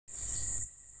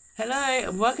Hello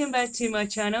and welcome back to my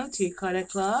channel, to Carter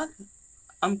Clark.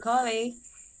 I'm Carly.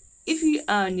 If you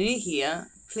are new here,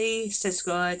 please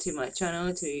subscribe to my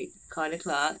channel, to Carter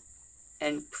Clark,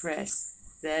 and press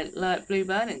that light blue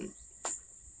button.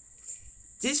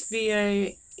 This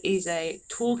video is a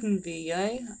talking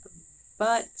video,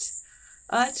 but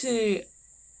I had to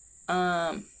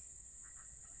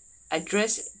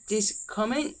address this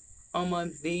comment on my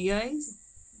videos.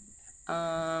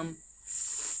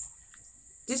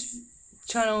 This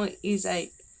channel is a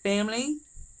family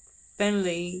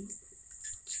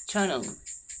channel.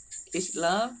 It's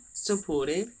love,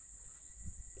 supportive,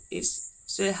 it's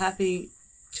so happy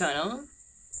channel,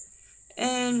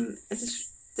 and I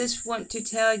just want to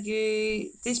tell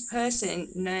you, this person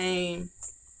named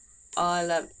I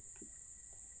Love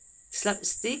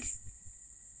Slapstick,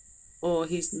 or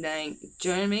his name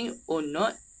Jeremy or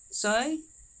not, so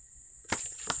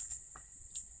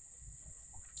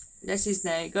that's his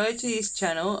name. Go to his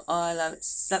channel, I Love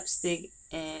Slapstick,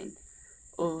 and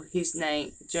or his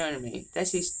name Jeremy.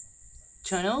 That's his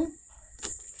channel.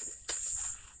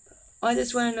 I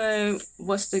just want to know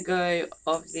what's the go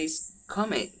of this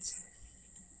comment.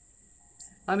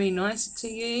 I'll be nice to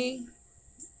you.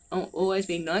 I'll always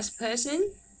be a nice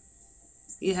person.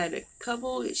 You had a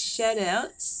couple shout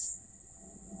outs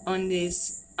on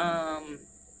this on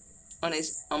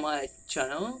my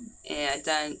channel, and I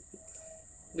don't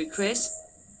request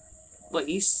what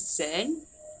you said,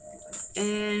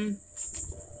 and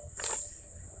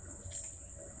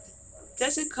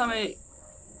that's a comment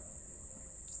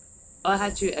I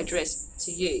had to address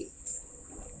to you.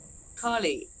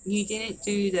 Carly, you didn't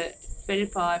do the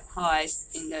 35 pies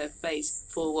in the face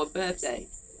for your birthday.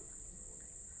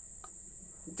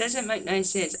 Doesn't make no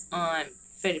sense. I'm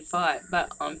 35,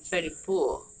 but I'm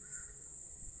 34.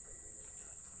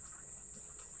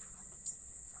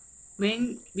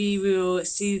 When we will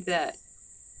see that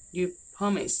you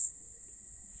promised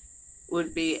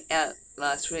would be out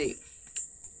last week.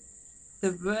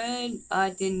 The word I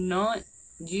did not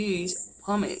use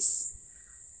promise.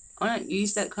 I don't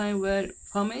use that kind of word,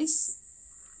 promise.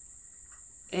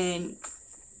 And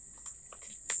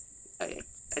I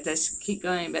just keep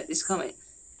going about this comment.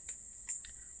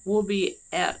 Will be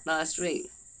out last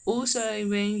week. Also,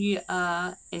 when you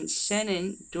are in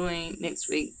Shannon doing next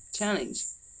week challenge,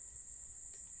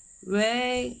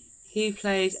 where he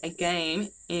plays a game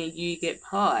and you get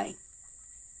pie.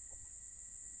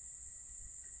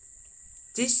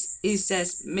 This is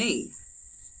just me.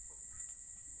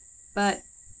 But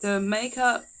the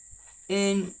makeup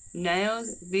and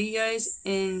nails videos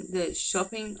in the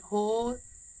shopping haul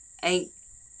ain't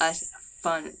as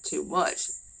fun to watch.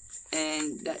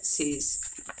 And that's his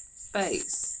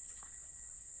face.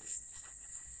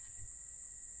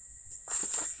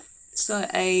 So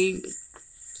a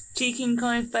cheeky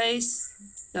kind of face,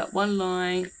 that one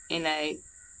line in a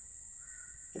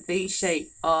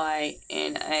V-shaped eye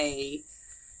and a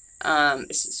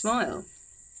smile.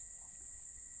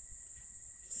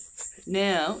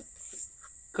 Now,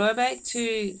 go back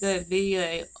to the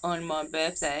video on my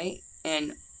birthday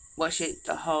and watch it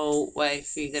the whole way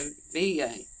through the video.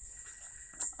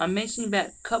 I mentioned about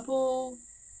a couple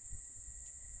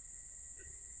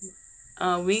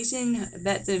reasons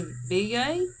about the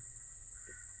video,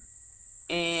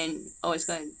 and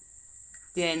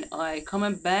then I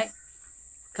comment back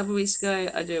a couple weeks ago.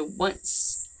 I do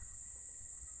once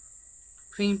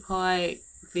cream pie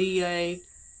video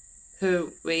per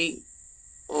week,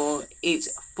 or each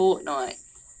fortnight.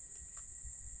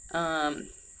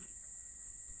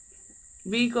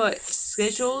 We got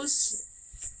schedules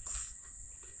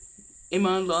in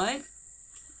my life.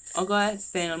 I got a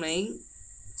family,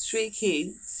 3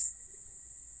 kids,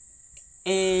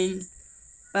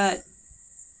 but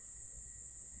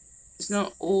it's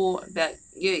not all about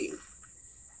you.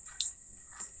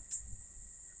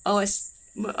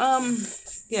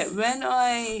 When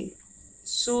I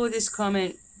saw this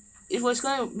comment, it was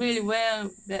going really well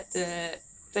that the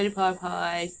 35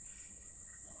 pies.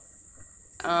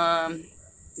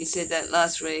 You said that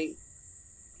last week.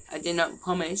 I did not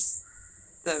promise.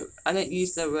 I don't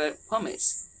use the word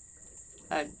promise.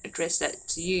 I address that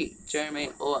to you, Jeremy,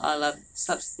 or I Love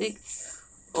Slapstick,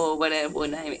 or whatever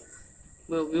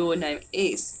your name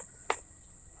is.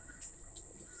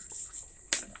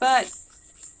 But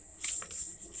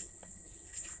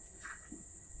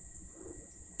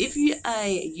if you are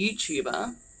a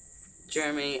YouTuber,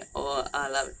 Jeremy or I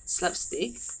Love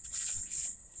Slapstick,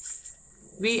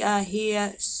 we are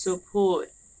here to support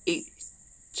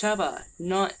each other,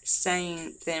 not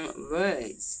saying them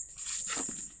words.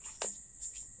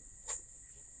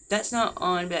 That's not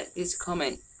on about this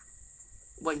comment,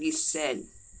 what you said.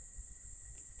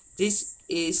 this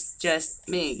is just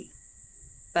me.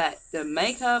 But the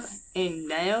makeup and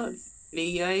nail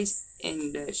videos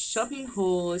and the shopping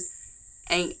hauls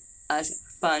ain't as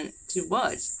fun to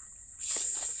watch.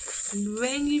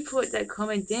 When you put that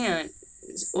comment down,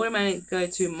 it's automatically go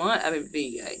to my other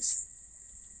videos.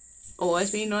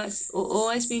 Always be nice, or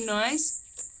always be nice.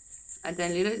 I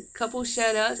done a little couple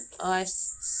shout outs I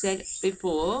said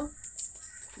before.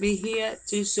 We're here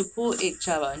to support each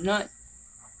other, not,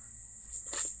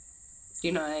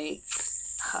 I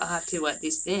have to write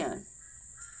this down.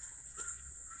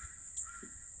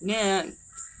 Now,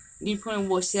 you putting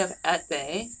yourself out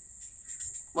there,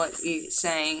 what you're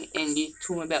saying, and you're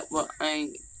talking about your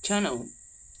own channel.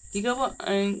 You got your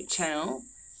own channel,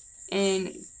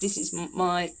 and this is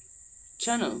my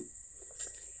channel.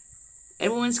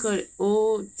 Everyone's got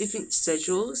all different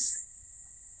schedules.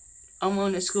 I'm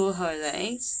on the school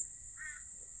holidays,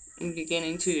 and you're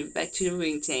getting back to the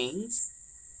routines,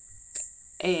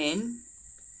 and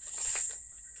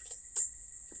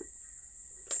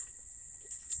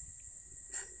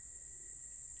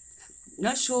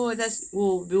not sure that's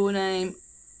your real name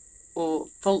or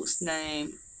false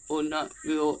name or not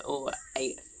real or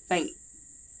a fake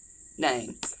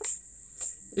name.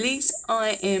 At least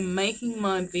I am making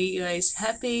my videos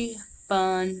happy,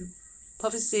 fun,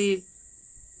 positive,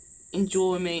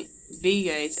 enjoyment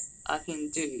videos I can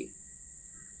do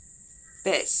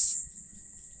best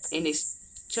in this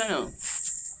channel.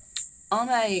 I'm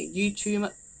a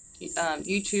YouTuber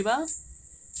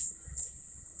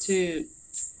to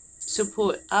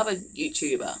support other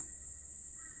YouTuber.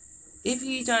 If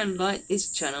you don't like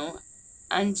this channel,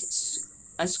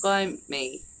 unsubscribe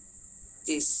me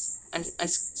this and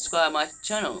subscribe my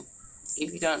channel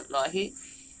if you don't like it.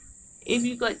 If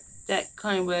you got that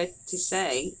kind of word to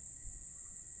say,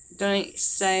 don't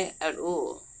say it at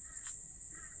all.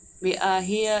 We are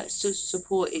here to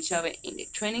support each other in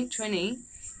 2020.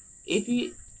 If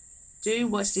you do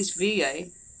watch this video,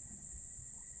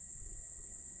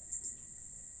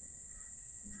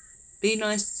 be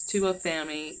nice to our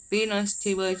family, be nice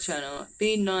to our channel,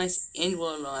 be nice in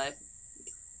real life,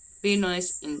 be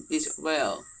nice in this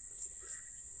world.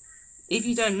 If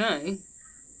you don't know,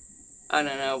 I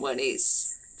don't know what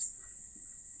is.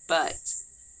 But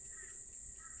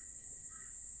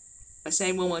I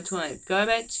say one more time, go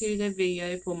back to the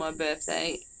video for my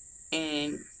birthday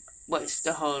and watch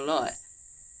the whole lot.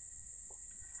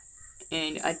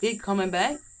 And I did comment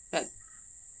back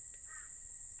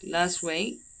last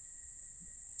week.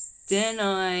 Then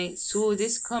I saw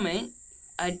this comment.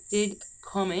 I did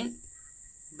comment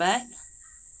back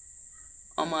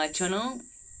on my channel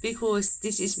because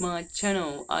this is my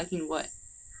channel. I can watch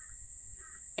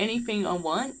anything I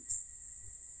want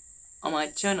on my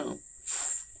channel.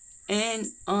 And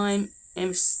I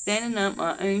am standing up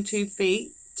my own 2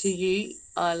 feet to you.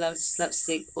 I love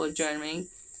Slapstick or Jeremy,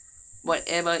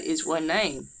 whatever is one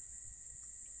name.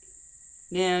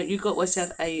 Now you got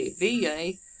yourself a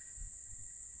video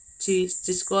to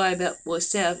describe about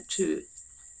yourself to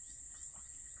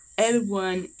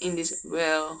everyone in this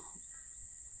world.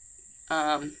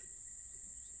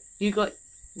 You got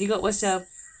yourself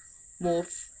more.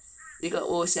 You got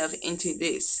yourself into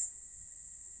this.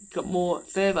 You got more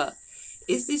further.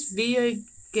 Is this video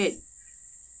get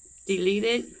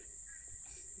deleted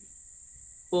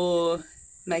or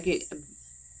make it a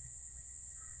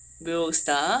real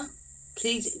star?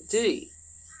 Please do.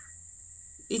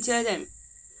 You tell them.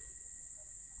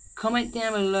 Comment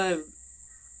down below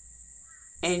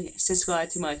and subscribe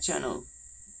to my channel.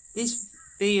 This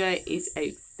video is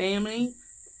a family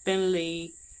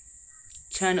friendly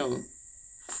channel.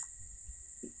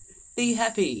 Be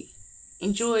happy.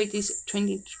 Enjoy this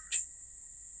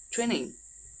 2020.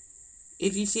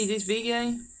 If you see this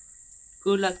video,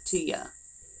 good luck to ya.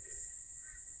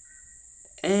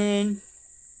 And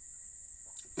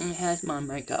how's my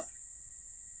makeup?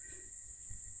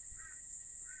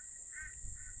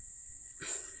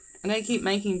 I'm gonna keep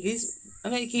making these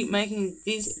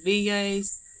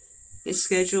videos, the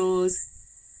schedules.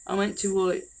 I went to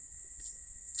your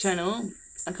channel.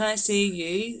 I can't see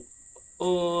you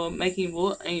or making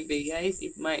your own videos.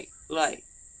 You make like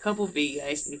couple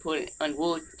videos and put it on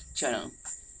your channel.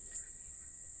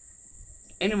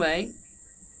 Anyway,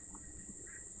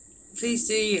 please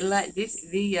do like this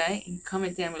video and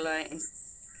comment down below and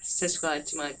subscribe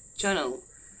to my channel.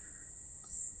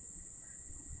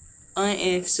 I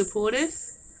am supportive.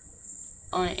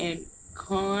 I am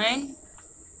kind,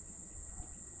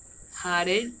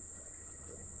 hearted,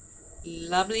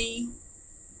 lovely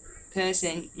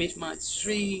person with my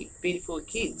 3 beautiful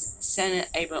kids, Santa,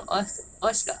 Ava,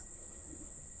 Oscar.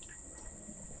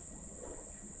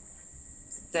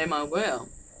 they might well.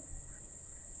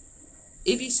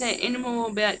 If you say any more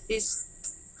about this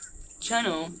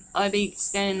channel, I'll be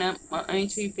standing up my own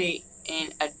 2 feet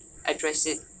and address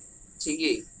it to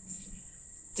you.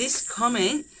 This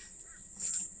comment,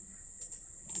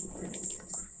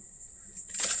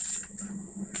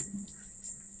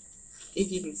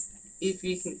 if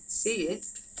you can see it,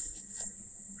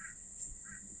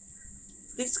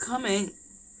 this comment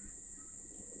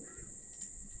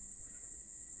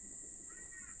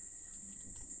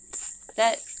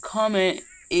that comment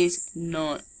is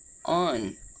not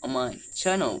on my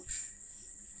channel.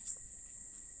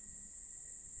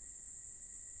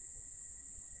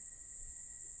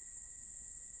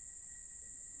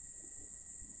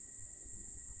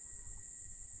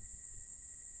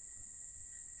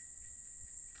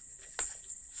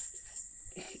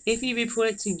 If you report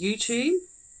it to YouTube,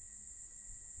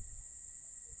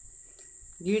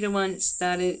 you're the one that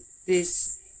started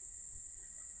this,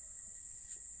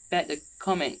 about the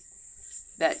comment,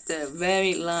 that the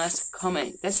very last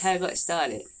comment. That's how it got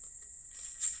started.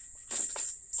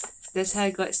 That's how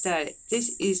it got started.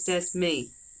 This is just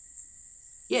me.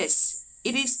 Yes,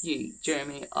 it is you,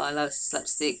 Jeremy. I love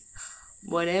Slapstick.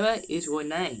 Whatever is your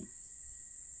name.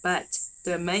 But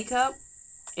the makeup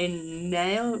and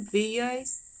nail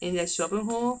videos in the shopping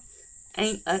haul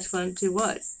ain't as fun to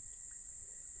watch.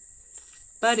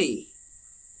 Buddy,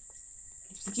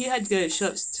 you had to go to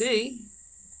shops too.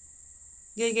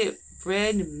 You get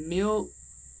bread, milk.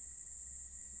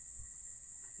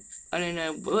 I don't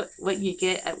know what you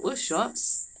get at what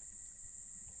shops.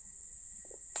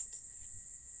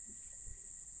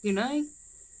 You know?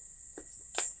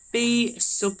 Be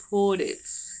supportive.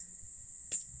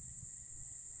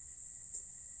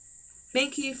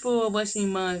 Thank you for watching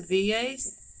my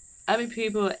videos. Other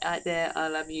people out there, I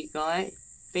love you guys.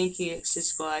 Thank you,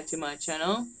 subscribe to my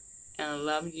channel. And I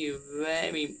love you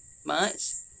very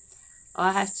much.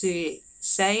 I have to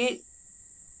say it.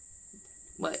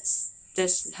 What's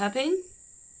just happened?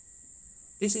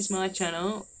 This is my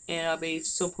channel, and I'll be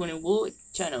supporting your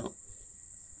channel.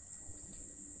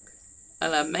 I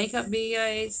love makeup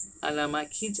videos. I love my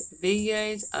kids'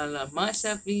 videos. I love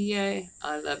myself video.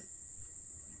 I love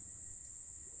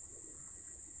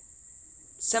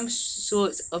some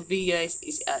sorts of videos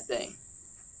is out there.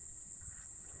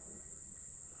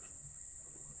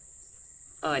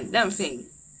 Another thing.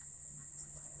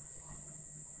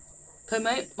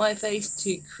 Promote my face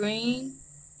to cream,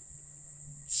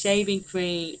 shaving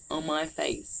cream on my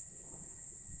face.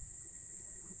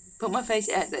 Put my face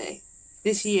out there.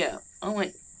 This year, I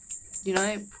want,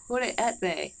 put it out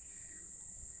there.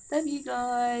 Love you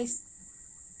guys.